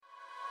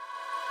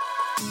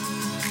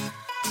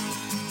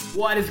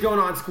What is going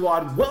on,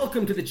 squad?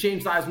 Welcome to the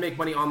Change Lives, Make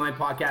Money Online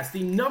podcast,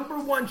 the number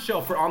one show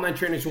for online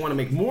trainers who want to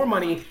make more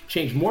money,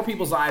 change more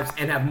people's lives,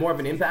 and have more of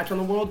an impact on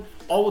the world,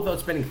 all without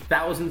spending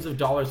thousands of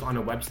dollars on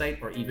a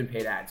website or even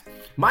paid ads.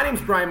 My name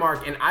is Brian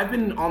Mark, and I've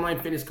been an online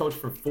fitness coach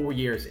for 4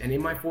 years. And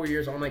in my 4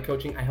 years online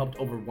coaching, I helped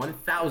over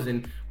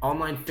 1,000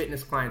 online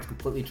fitness clients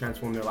completely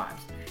transform their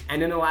lives.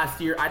 And in the last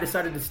year, I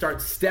decided to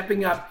start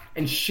stepping up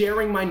and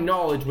sharing my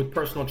knowledge with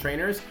personal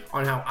trainers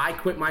on how I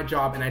quit my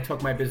job and I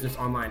took my business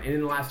online. And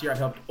in the last year, I've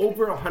helped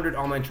over 100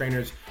 online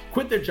trainers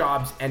quit their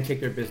jobs and take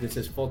their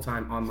businesses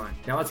full-time online.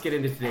 Now let's get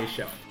into today's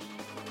show.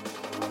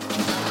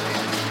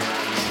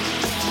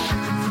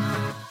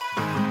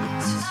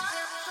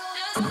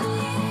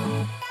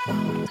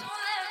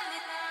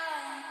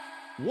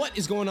 What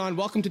is going on?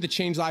 Welcome to the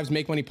Change Lives,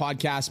 Make Money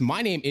podcast.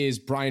 My name is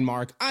Brian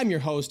Mark. I'm your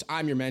host.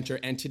 I'm your mentor.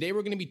 And today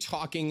we're going to be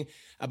talking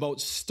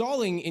about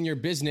stalling in your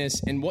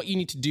business and what you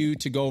need to do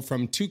to go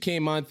from 2K a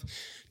month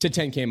to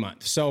 10K a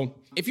month. So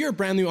if you're a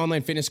brand new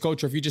online fitness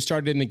coach, or if you just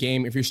started in the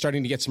game, if you're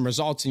starting to get some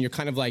results and you're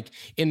kind of like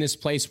in this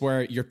place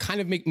where you're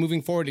kind of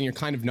moving forward and you're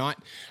kind of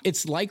not,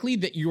 it's likely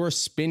that you're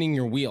spinning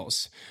your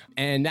wheels.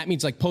 And that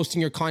means like posting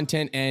your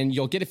content and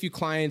you'll get a few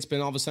clients, but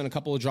then all of a sudden a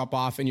couple will drop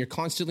off and you're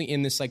constantly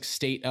in this like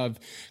state of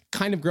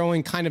kind of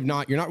growing, kind of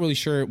not. You're not really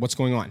sure what's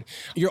going on.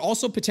 You're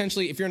also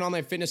potentially, if you're an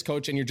online fitness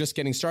coach and you're just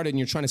getting started and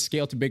you're trying to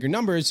scale to bigger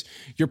numbers,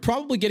 you're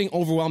probably getting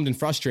overwhelmed and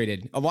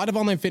frustrated. A lot of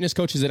online fitness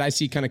coaches that I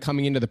see kind of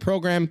coming into the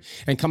program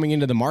and coming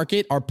into the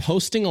market are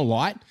posting a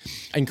lot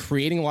and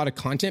creating a lot of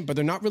content, but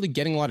they're not really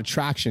getting a lot of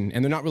traction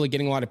and they're not really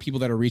getting a lot of people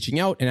that are reaching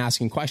out and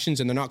asking questions,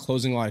 and they're not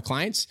closing a lot of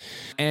clients.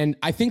 And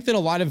I think that a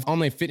lot of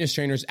online fitness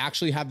trainers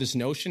actually have this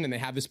notion and they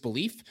have this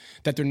belief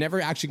that they're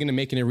never actually going to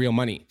make any real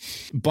money.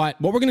 But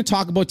what we're going to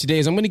talk about today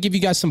is I'm going to give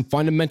you guys some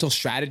fundamental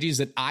strategies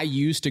that I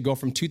use to go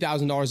from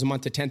 $2,000 a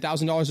month to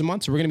 $10,000 a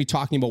month. So we're going to be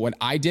talking about what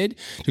I did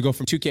to go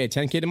from 2K to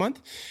 10K a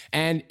month.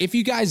 And if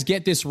you guys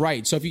get this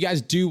right, so if you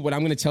guys do what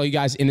I'm going to tell you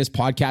guys in this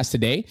podcast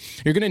today,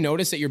 you're going to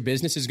notice that your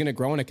business is going to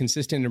grow on a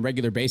consistent and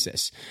regular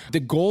basis.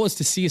 The goal is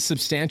to see a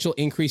substantial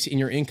increase in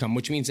your income,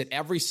 which means that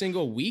every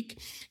single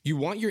week, you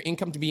want your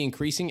income to be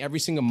increasing. Every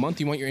single month,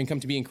 you want your income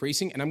to be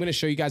increasing. And I'm going to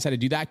show you guys how to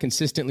do that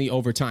consistently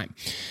over time.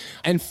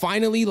 And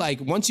finally, like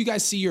once you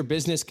guys see your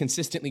business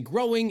consistently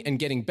growing and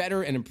getting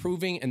better and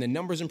improving and the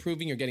numbers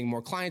improving, you're getting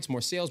more clients,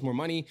 more sales, more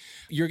money,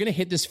 you're going to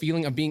hit this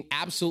feeling of being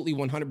absolutely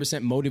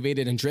 100%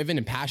 motivated and driven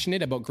and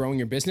passionate about growing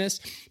your business,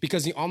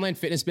 because the online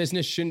fitness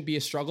business shouldn't be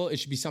a struggle. It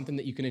should be something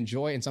that you can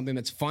enjoy and something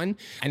that's fun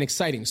and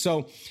exciting.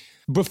 So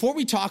before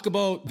we talk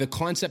about the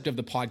concept of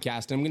the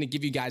podcast, I'm going to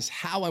give you guys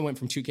how I went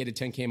from 2K to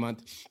 10K a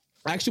month.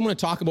 I actually want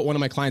to talk about one of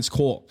my clients,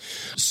 Cole.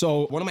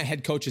 So one of my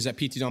head coaches at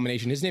PT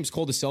Domination, his name's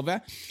Cole De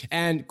Silva.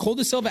 And Cole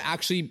De Silva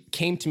actually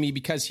came to me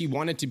because he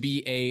wanted to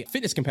be a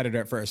fitness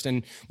competitor at first.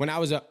 And when I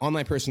was an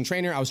online personal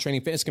trainer, I was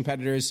training fitness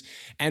competitors.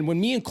 And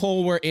when me and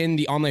Cole were in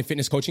the online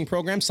fitness coaching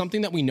program,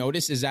 something that we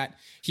noticed is that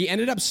he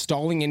ended up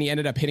stalling and he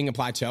ended up hitting a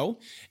plateau.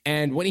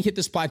 And when he hit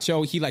this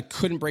plateau, he like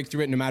couldn't break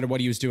through it no matter what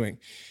he was doing.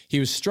 He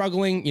was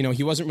struggling,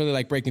 he wasn't really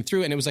like breaking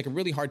through, and it was like a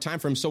really hard time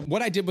for him. So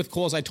what I did with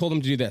Cole is I told him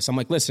to do this. I'm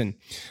like, listen,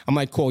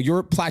 Cole,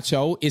 your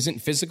plateau isn't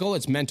physical,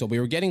 it's mental. We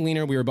were getting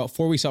leaner. We were about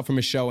 4 weeks out from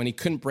a show and he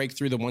couldn't break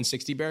through the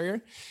 160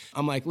 barrier.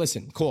 I'm like,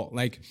 listen, Cole,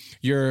 like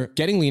you're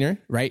getting leaner,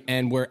 right?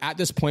 And we're at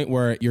this point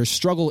where your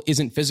struggle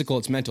isn't physical,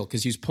 it's mental,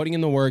 because he was putting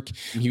in the work.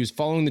 He was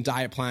following the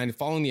diet plan,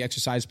 following the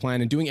exercise plan,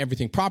 and doing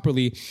everything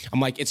properly. I'm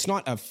like, it's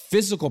not a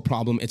physical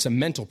problem, it's a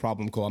mental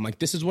problem, Cole. I'm like,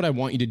 this is what I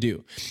want you to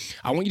do.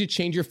 I want you to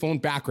change your phone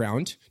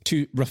background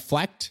to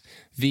reflect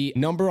the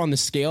number on the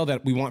scale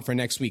that we want for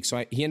next week.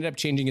 So he ended up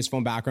changing his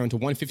phone background to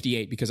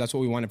 158 because that's what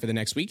we wanted for the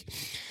next week.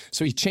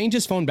 So he changed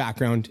his phone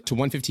background to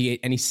 158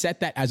 and he set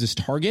that as his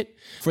target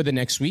for the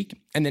next week.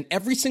 And then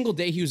every single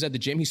day he was at the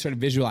gym, he started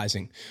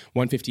visualizing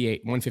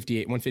 158,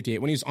 158, 158.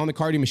 When he was on the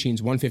cardio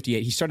machines,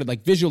 158, he started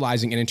like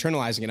visualizing and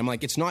internalizing it. I'm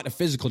like, it's not a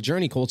physical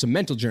journey, Cole, it's a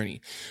mental journey.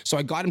 So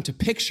I got him to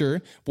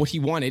picture what he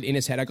wanted in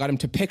his head. I got him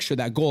to picture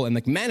that goal and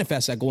like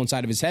manifest that goal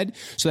inside of his head,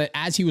 so that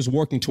as he was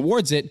working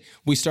towards it,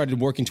 we started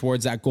working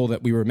towards that goal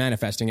that we were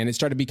manifesting, and it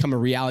started to become a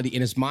reality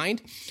in his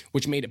mind,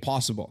 which made it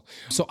possible.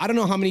 So I don't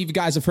know how many of you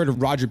guys have heard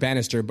of Roger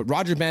Bannister, but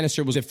Roger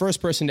Bannister was the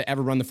first person to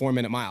ever run the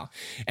 4-minute mile.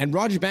 And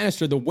Roger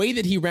Bannister, the way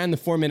that he ran the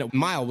 4-minute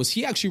mile was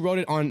he actually wrote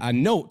it on a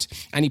note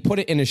and he put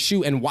it in a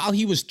shoe. And while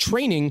he was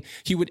training,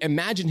 he would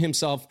imagine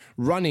himself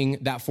running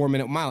that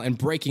 4-minute mile and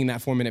breaking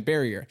that 4-minute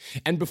barrier.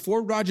 And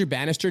before Roger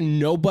Bannister,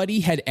 nobody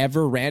had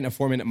ever ran a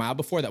 4-minute mile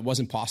before. That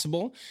wasn't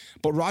possible.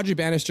 But Roger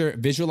Bannister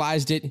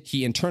visualized it.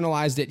 He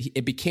internalized it.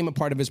 It became a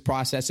part of his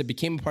process. It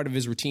became a part of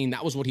his routine.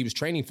 That was what he was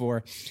training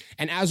for.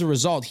 And as a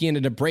result, he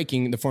ended up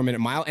breaking the 4-minute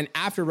mile. And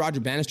after Roger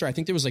Bannister, I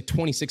think there was like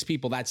 26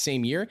 people that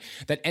same year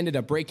that ended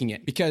up breaking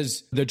it,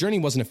 because the journey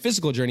wasn't a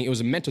physical journey. It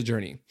was a mental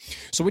journey.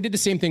 So we did the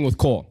same thing with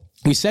Cole.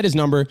 We set his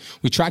number,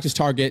 we tracked his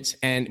targets,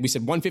 and we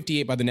said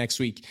 158 by the next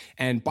week.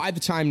 And by the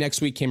time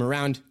next week came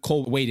around,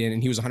 Cole weighed in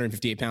and he was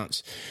 158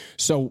 pounds.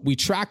 So we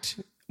tracked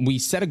we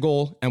set a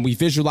goal and we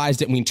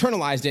visualized it and we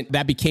internalized it.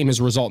 That became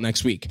his result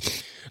next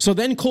week. So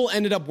then Cole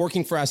ended up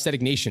working for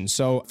Aesthetic Nation.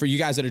 So for you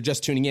guys that are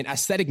just tuning in,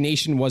 Aesthetic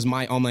Nation was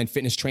my online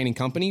fitness training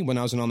company when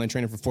I was an online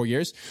trainer for 4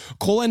 years.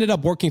 Cole ended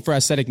up working for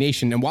Aesthetic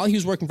Nation. And while he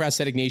was working for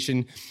Aesthetic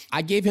Nation,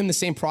 I gave him the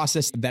same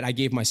process that I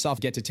gave myself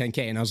to get to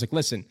 10K. And I was like,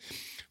 listen,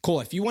 Cole,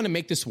 if you want to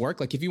make this work,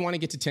 like if you want to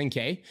get to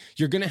 10K,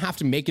 you're going to have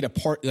to make it a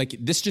part. Like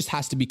this just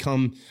has to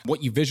become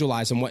what you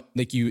visualize and what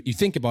like you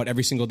think about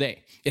every single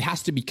day. It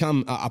has to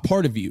become a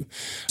part of you.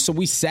 So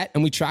we set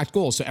and we tracked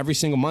goals. So every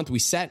single month we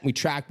set, we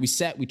tracked, we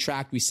set, we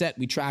tracked, we set,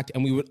 we tracked,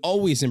 and we would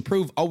always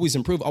improve,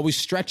 always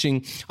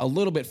stretching a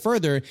little bit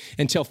further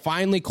until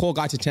finally Cole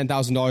got to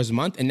 $10,000 a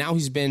month. And now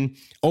he's been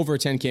over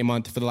 10K a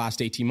month for the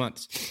last 18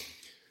 months.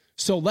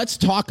 So let's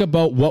talk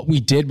about what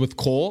we did with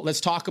Cole. Let's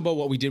talk about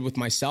what we did with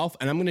myself.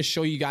 And I'm going to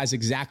show you guys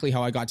exactly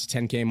how I got to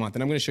 10K a month.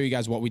 And I'm going to show you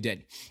guys what we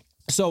did.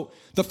 So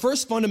the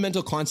first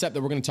fundamental concept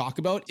that we're going to talk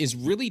about is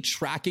really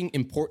tracking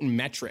important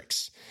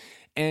metrics.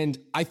 And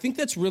I think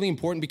that's really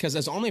important because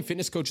as online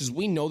fitness coaches,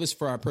 we know this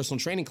for our personal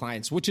training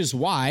clients, which is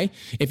why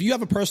if you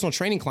have a personal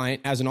training client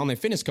as an online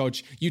fitness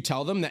coach, you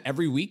tell them that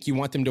every week you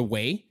want them to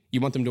weigh. You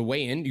want them to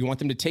weigh in, you want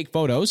them to take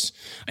photos,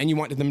 and you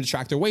want them to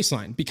track their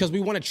waistline because we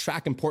want to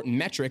track important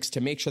metrics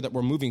to make sure that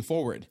we're moving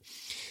forward.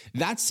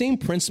 That same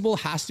principle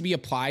has to be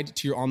applied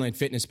to your online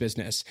fitness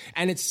business.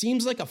 And it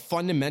seems like a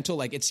fundamental,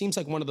 like it seems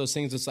like one of those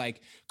things that's like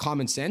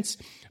common sense,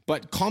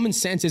 but common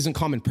sense isn't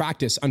common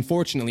practice,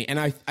 unfortunately. And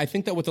I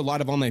think that with a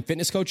lot of online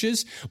fitness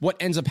coaches, what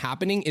ends up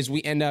happening is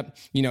we end up,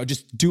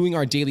 just doing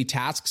our daily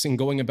tasks and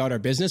going about our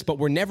business, but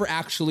we're never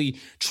actually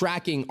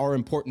tracking our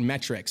important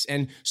metrics.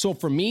 And so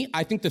for me,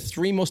 I think the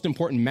three most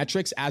important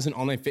metrics as an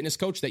online fitness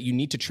coach that you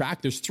need to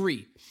track, there's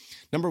three.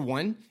 Number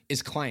one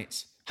is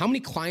clients. How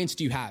many clients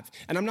do you have?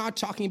 And I'm not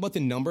talking about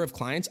the number of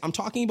clients. I'm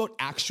talking about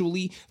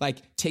actually like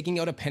taking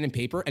out a pen and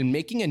paper and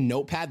making a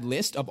notepad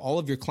list of all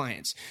of your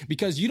clients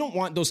because you don't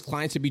want those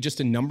clients to be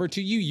just a number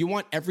to you. You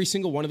want every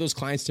single one of those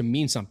clients to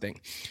mean something.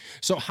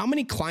 So how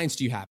many clients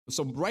do you have?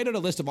 So write out a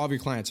list of all of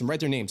your clients and write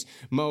their names.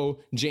 Mo,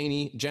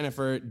 Janie,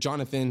 Jennifer,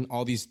 Jonathan,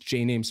 all these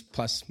J names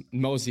plus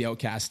Mo's the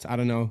outcast. I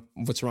don't know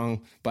what's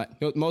wrong, but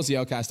Mo's the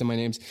outcast in my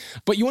names.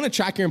 But you want to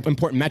track your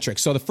important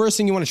metrics. So the first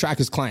thing you want to track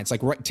is clients.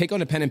 Like take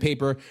out a pen and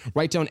paper,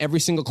 write down every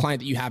single client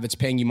that you have that's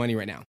paying you money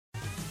right now.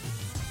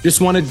 Just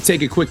wanted to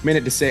take a quick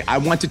minute to say, I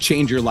want to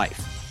change your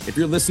life. If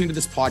you're listening to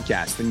this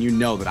podcast, then you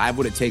know that I have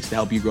what it takes to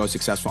help you grow a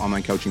successful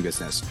online coaching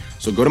business.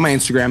 So go to my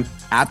Instagram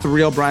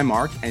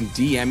 @TheRealBrianMark and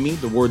DM me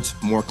the words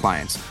more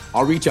clients.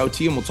 I'll reach out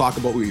to you and we'll talk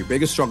about what your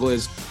biggest struggle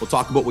is. We'll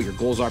talk about what your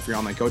goals are for your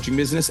online coaching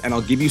business, and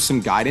I'll give you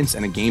some guidance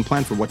and a game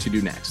plan for what to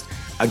do next.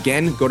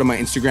 Again, go to my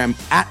Instagram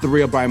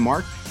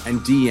 @TheRealBrianMark and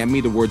DM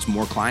me the words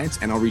more clients,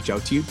 and I'll reach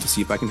out to you to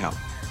see if I can help.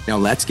 Now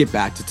let's get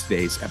back to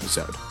today's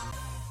episode.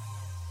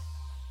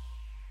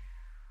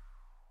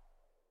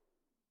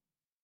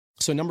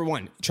 So number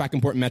one, track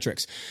important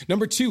metrics.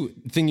 Number two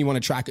thing you want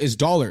to track is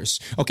dollars.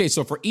 Okay,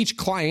 so for each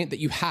client that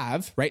you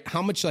have, right,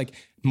 how much like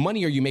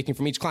money are you making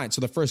from each client? So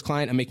the first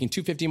client, I'm making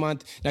 $250 a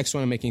month. Next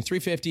one, I'm making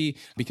 $350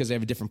 because I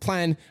have a different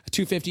plan,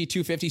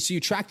 $250. So you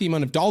track the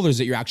amount of dollars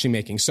that you're actually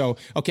making. So,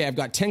 okay, I've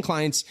got 10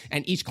 clients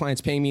and each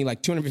client's paying me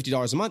like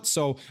 $250 a month.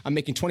 So I'm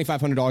making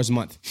 $2,500 a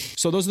month.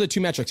 So those are the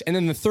two metrics. And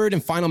then the third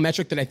and final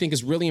metric that I think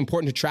is really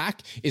important to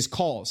track is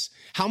calls.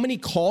 How many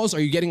calls are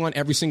you getting on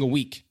every single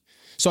week?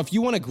 So if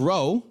you want to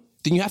grow,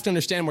 then you have to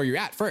understand where you're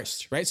at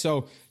first, right?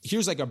 So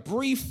here's like a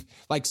brief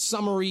like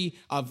summary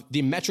of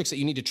the metrics that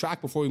you need to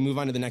track before we move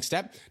on to the next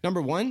step.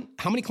 Number one,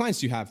 how many clients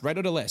do you have? Write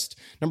out a list.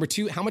 Number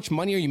two, how much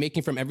money are you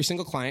making from every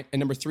single client? And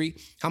number three,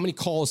 how many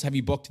calls have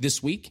you booked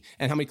this week?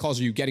 And how many calls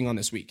are you getting on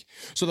this week?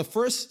 So the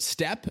first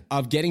step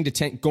of getting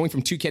to going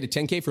from 2K to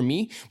 10K for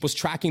me was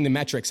tracking the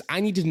metrics. I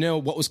needed to know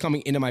what was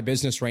coming into my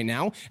business right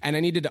now. And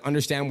I needed to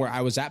understand where I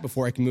was at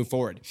before I can move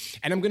forward.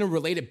 And I'm going to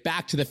relate it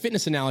back to the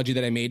fitness analogy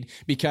that I made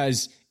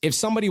because if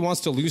somebody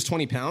wants to lose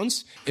 20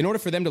 pounds, in order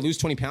for them to lose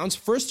 20 pounds,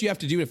 first you have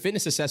to do a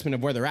fitness assessment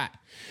of where they're at,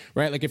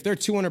 right? Like if they're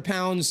 200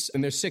 pounds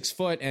and they're 6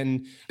 foot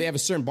and they have a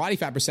certain body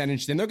fat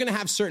percentage, then they're going to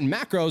have certain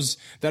macros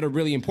that are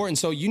really important.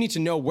 So you need to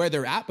know where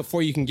they're at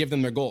before you can give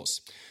them their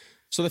goals.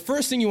 So the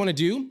first thing you want to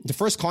do, the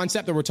first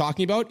concept that we're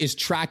talking about is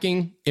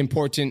tracking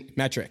important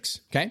metrics,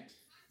 okay?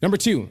 Number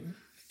two,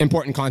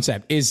 important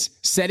concept is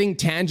setting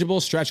tangible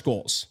stretch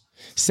goals.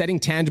 Setting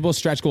tangible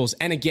stretch goals.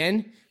 And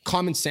again,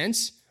 common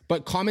sense.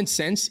 But common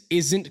sense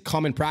isn't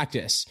common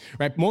practice,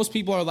 right? Most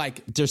people are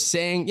like, they're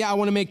saying, yeah, I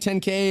want to make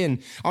 10K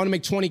and I want to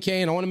make 20K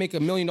and I want to make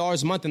 $1 million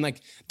a month. And like,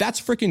 that's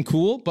freaking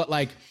cool. But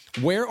like,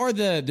 where are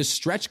the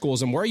stretch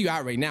goals and where are you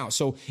at right now?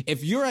 So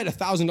if you're at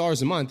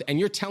 $1,000 a month and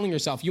you're telling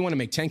yourself you want to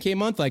make 10K a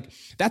month, like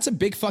that's a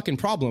big fucking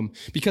problem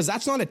because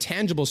that's not a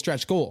tangible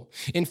stretch goal.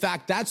 In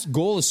fact, that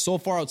goal is so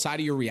far outside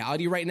of your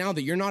reality right now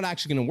that you're not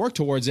actually going to work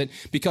towards it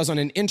because on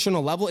an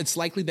internal level, it's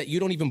likely that you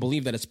don't even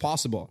believe that it's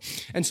possible.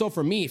 And so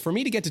for me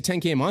to get to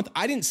 10K a month, month.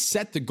 I didn't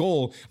set the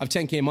goal of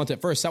 10K a month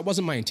at first. That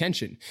wasn't my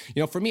intention.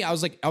 For me, I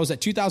was at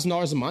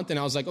 $2,000 a month and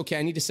I was like, okay,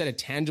 I need to set a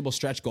tangible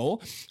stretch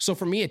goal. So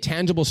for me, a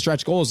tangible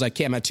stretch goal is like,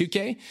 okay, I'm at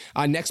 2K.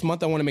 Next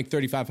month, I want to make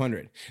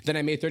 3,500. Then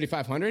I made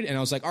 3,500 and I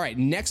was like, all right,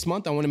 next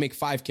month, I want to make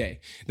 5K.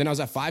 Then I was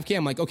at 5K.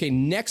 I'm like, okay,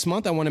 next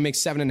month, I want to make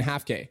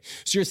 7.5K.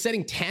 So you're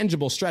setting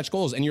tangible stretch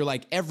goals and you're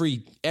like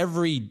every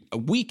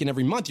week and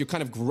every month, you're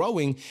kind of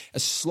growing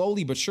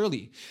slowly but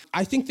surely.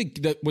 I think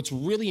that what's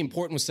really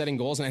important with setting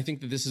goals, and I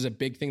think that this is a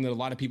big thing that a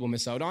lot of people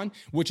miss out on,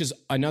 which is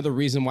another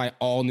reason why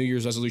all New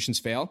Year's resolutions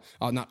fail.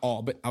 Not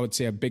all, but I would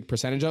say a big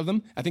percentage of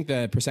them. I think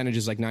the percentage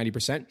is like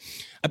 90%.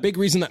 A big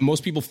reason that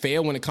most people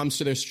fail when it comes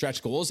to their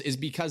stretch goals is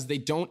because they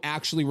don't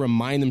actually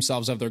remind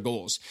themselves of their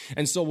goals.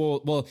 And so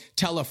we'll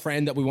tell a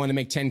friend that we want to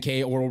make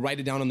 10K, or we'll write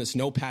it down on this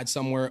notepad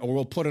somewhere, or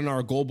we'll put it on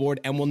our goal board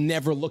and we'll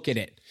never look at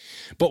it.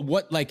 But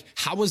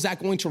how is that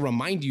going to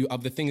remind you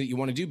of the thing that you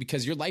want to do?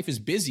 Because your life is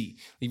busy.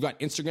 You've got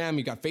Instagram,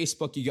 you've got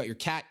Facebook, you got your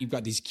cat, you've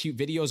got these cute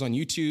videos on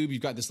YouTube,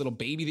 you've got this little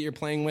baby that you're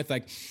playing with.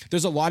 Like,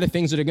 there's a lot of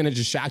things that are going to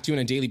distract you on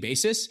a daily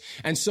basis.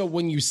 And so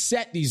when you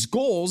set these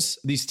goals,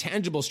 these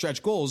tangible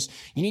stretch goals,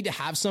 you need to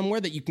have somewhere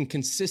that you can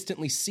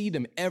consistently see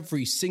them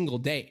every single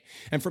day.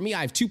 And for me,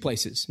 I have two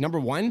places. Number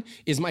one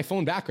is my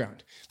phone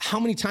background. How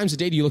many times a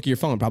day do you look at your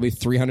phone? Probably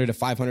 300 to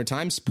 500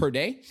 times per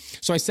day.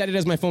 So I set it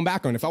as my phone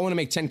background. If I want to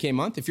make 10K a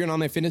month, if you're an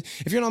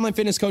online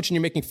fitness coach and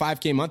you're making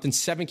 5K a month, then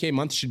 7K a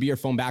month should be your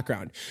phone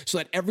background. So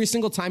that every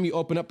single time you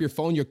open up your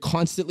phone, you're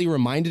constantly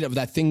reminded of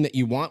that thing that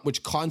you want,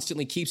 which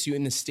constantly keeps you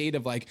in the state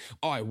of like,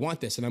 oh, I want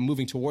this and I'm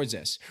moving towards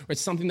this. Or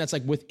it's something that's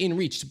like within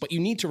reach, but you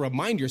need to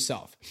remind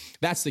yourself.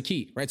 That's the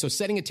key, right? So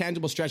setting a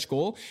tangible stretch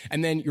goal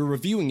and then you're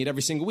reviewing it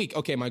every single week.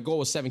 Okay, my goal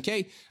was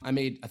 7K. I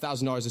made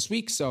 $1,000 this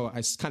week, so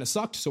I kind of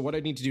sucked. So what do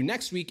I need to do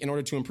next week in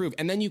order to improve?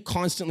 And then you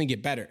constantly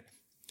get better,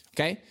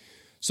 okay?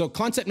 So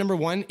concept number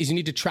one is you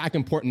need to track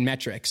important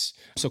metrics.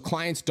 So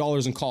clients,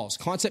 dollars, and calls.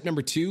 Concept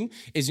number two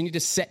is you need to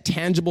set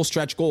tangible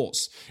stretch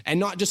goals and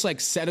not just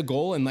like set a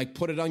goal and like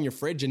put it on your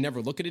fridge and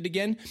never look at it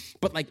again,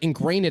 but like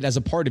ingrain it as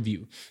a part of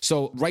you.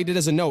 So write it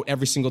as a note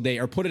every single day,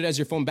 or put it as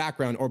your phone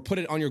background, or put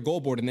it on your goal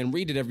board and then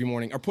read it every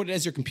morning, or put it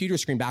as your computer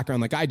screen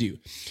background like I do.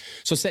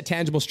 So set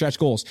tangible stretch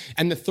goals.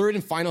 And the third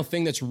and final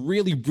thing that's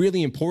really,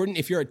 really important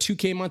if you're at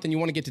 2K a month and you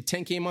want to get to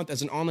 10K a month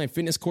as an online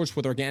fitness coach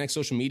with organic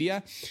social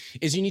media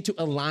is you need to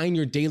align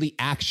your daily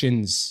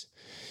actions.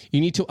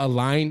 You need to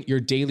align your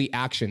daily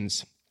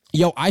actions.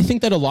 I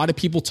think that a lot of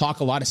people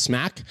talk a lot of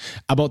smack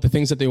about the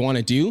things that they want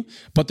to do,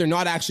 but they're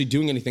not actually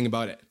doing anything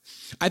about it.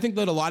 I think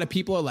that a lot of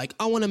people are like,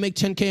 I want to make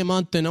 10K a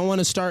month and I want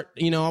to start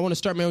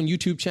my own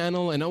YouTube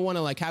channel and I want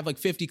to like have like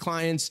 50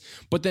 clients,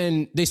 but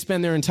then they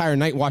spend their entire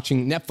night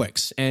watching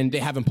Netflix and they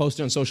haven't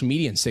posted on social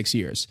media in 6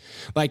 years.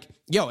 Like,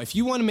 if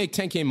you want to make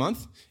 10K a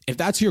month, if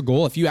that's your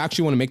goal, if you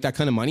actually want to make that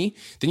kind of money,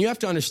 then you have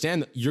to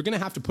understand that you're going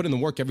to have to put in the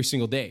work every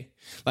single day.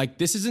 Like,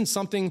 this isn't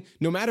something,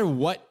 no matter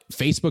what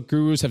Facebook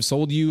gurus have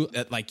sold you,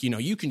 that like,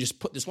 you can just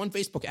put this one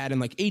Facebook ad and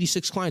like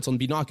 86 clients will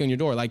be knocking on your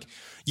door. Like,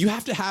 you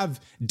have to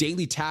have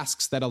daily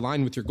tasks that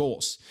align with your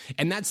goals.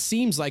 And that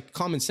seems like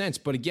common sense.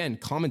 But again,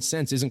 common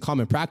sense isn't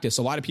common practice.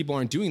 A lot of people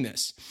aren't doing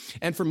this.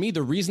 And for me,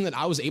 the reason that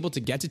I was able to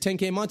get to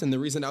 10K a month and the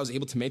reason I was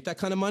able to make that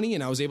kind of money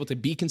and I was able to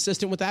be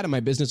consistent with that and my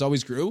business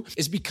always grew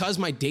is because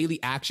my daily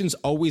actions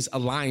always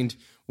aligned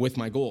with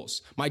my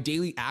goals. My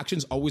daily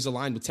actions always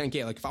aligned with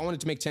 10K. Like if I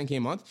wanted to make 10K a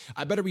month,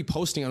 I better be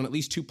posting on at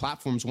least 2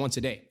 platforms once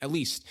a day, at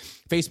least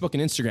Facebook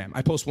and Instagram.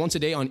 I post once a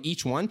day on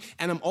each one.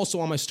 And I'm also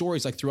on my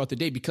stories like throughout the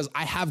day because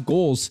I have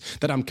goals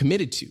that I'm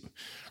committed to,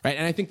 right?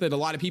 And I think that a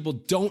lot of people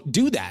don't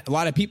do that. A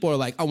lot of people are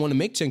like, I want to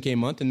make 10K a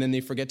month. And then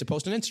they forget to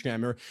post on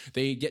Instagram, or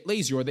they get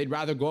lazy, or they'd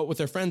rather go out with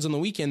their friends on the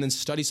weekend than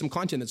study some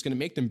content that's going to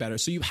make them better.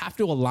 So you have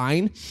to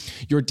align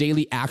your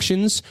daily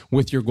actions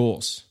with your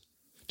goals.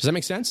 Does that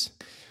make sense?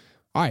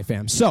 All right,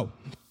 fam. So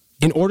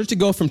in order to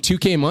go from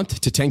 2K a month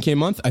to 10K a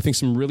month, I think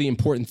some really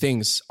important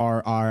things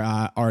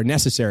are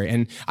necessary.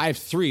 And I have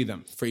 3 of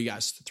them for you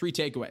guys, 3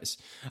 takeaways.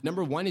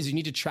 Number 1 is you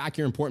need to track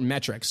your important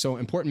metrics. So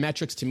important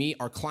metrics to me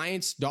are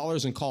clients,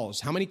 dollars, and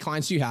calls. How many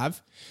clients do you have?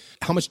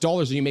 How much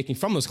dollars are you making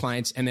from those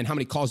clients? And then how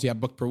many calls do you have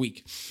booked per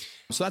week?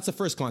 So that's the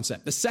first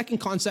concept. The second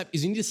concept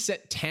is you need to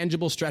set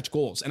tangible stretch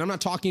goals. And I'm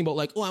not talking about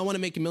like, I want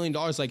to make $1 million.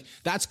 Like,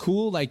 that's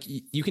cool. Like,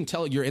 you can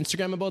tell your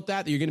Instagram about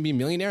that you're going to be a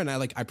millionaire. And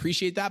I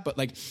appreciate that. But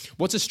like,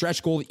 what's a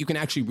stretch goal that you can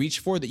actually reach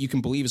for, that you can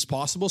believe is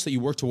possible, so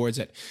you work towards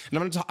it?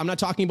 And I'm not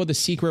talking about the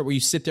secret where you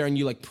sit there and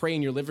you like pray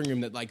in your living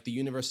room that like the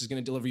universe is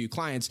going to deliver you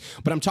clients.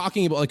 But I'm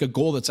talking about like a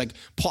goal that's like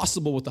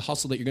possible with the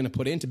hustle that you're going to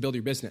put in to build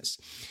your business.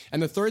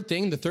 And the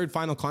third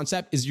final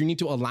concept is you need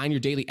to align your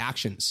daily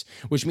actions,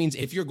 which means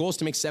if your goal is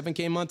to make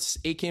 7K a month,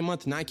 8K a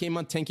month, 9K a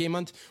month, 10K a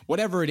month,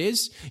 whatever it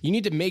is, you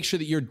need to make sure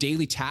that your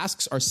daily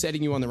tasks are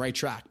setting you on the right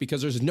track,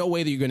 because there's no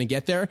way that you're going to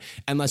get there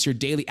unless your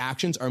daily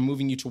actions are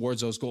moving you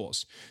towards those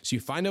goals. So you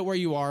find out where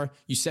you are,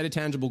 you set a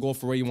tangible goal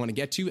for where you want to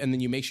get to, and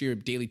then you make sure your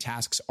daily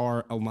tasks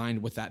are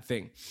aligned with that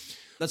thing.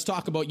 Let's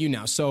talk about you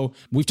now. So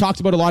we've talked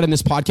about a lot in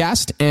this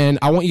podcast, and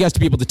I want you guys to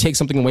be able to take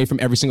something away from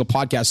every single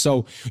podcast.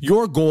 So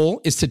your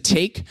goal is to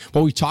take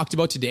what we talked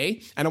about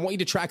today, and I want you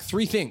to track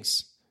 3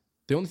 things.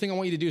 The only thing I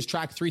want you to do is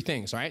track 3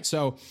 things, all right?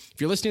 So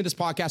if you're listening to this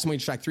podcast, I want you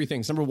to track 3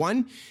 things. Number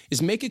 1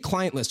 is make a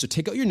client list. So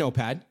take out your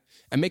notepad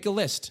and make a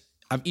list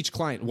of each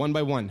client one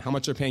by one, how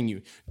much they're paying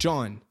you.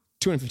 John,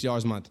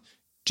 $250 a month.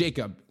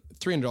 Jacob,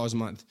 $300 a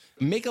month.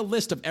 Make a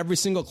list of every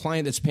single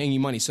client that's paying you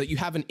money so that you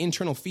have an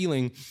internal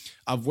feeling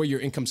of where your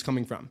income's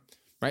coming from,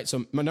 right?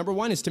 So my number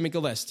 1 is to make a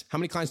list. How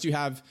many clients do you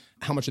have?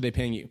 How much are they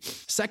paying you?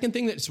 Second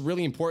thing that's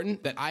really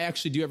important that I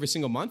actually do every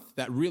single month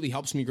that really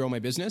helps me grow my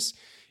business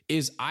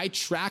is I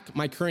track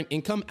my current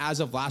income as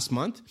of last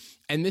month.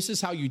 And this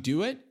is how you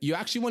do it. You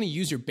actually want to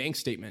use your bank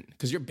statement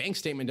because your bank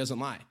statement doesn't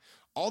lie.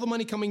 All the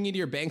money coming into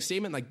your bank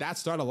statement, like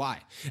that's not a lie.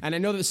 And I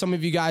know that some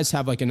of you guys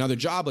have like another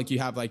job, like you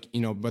have like,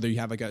 you know, whether you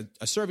have like a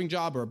serving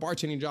job or a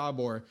bartending job,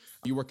 or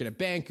you work at a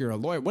bank, you're a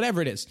lawyer,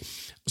 whatever it is.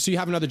 So you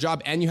have another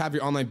job and you have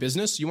your online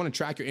business. You want to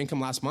track your income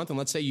last month. And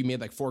let's say you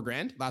made like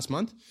 $4,000 last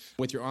month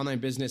with your online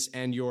business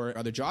and your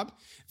other job.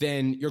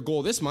 Then your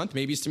goal this month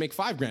maybe is to make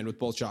 $5,000 with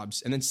both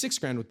jobs, and then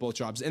 $6,000 with both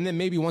jobs. And then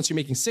maybe once you're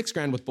making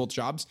 $6,000 with both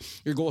jobs,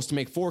 your goal is to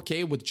make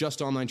 $4,000 with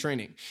just online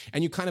training.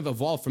 And you kind of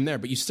evolve from there,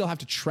 but you still have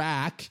to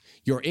track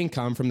your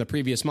income from the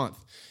previous month.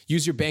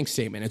 Use your bank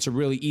statement. It's a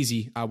really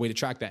easy way to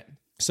track that.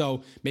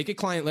 So make a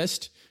client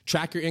list,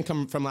 track your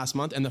income from last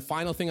month. And the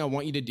final thing I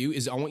want you to do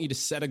is I want you to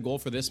set a goal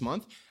for this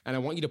month, and I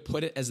want you to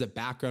put it as the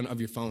background of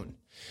your phone.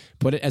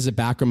 Put it as a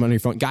background on your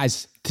phone.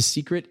 Guys, the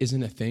secret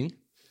isn't a thing.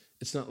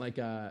 It's not like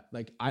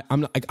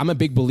I'm a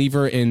big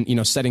believer in, you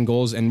know, setting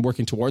goals and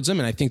working towards them.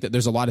 And I think that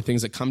there's a lot of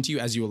things that come to you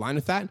as you align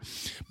with that,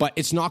 but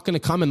it's not going to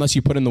come unless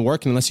you put in the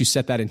work and unless you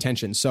set that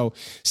intention. So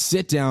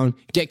sit down,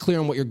 get clear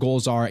on what your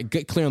goals are,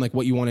 get clear on like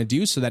what you want to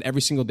do so that every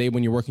single day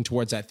when you're working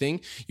towards that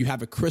thing, you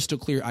have a crystal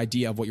clear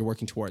idea of what you're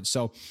working towards.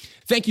 So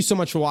thank you so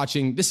much for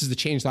watching. This is the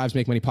Change Lives,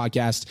 Make Money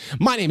podcast.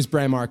 My name is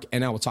Brian Mark,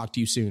 and I will talk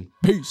to you soon.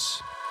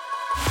 Peace.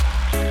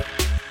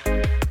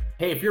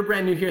 Hey, if you're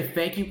brand new here,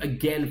 thank you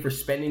again for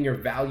spending your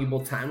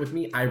valuable time with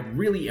me. I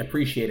really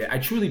appreciate it. I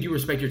truly do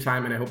respect your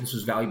time, and I hope this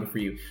was valuable for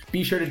you.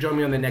 Be sure to join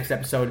me on the next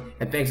episode,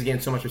 and thanks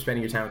again so much for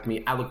spending your time with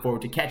me. I look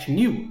forward to catching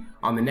you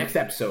on the next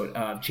episode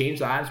of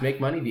Change Lives, Make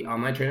Money, the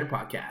Online Trainer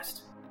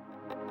Podcast.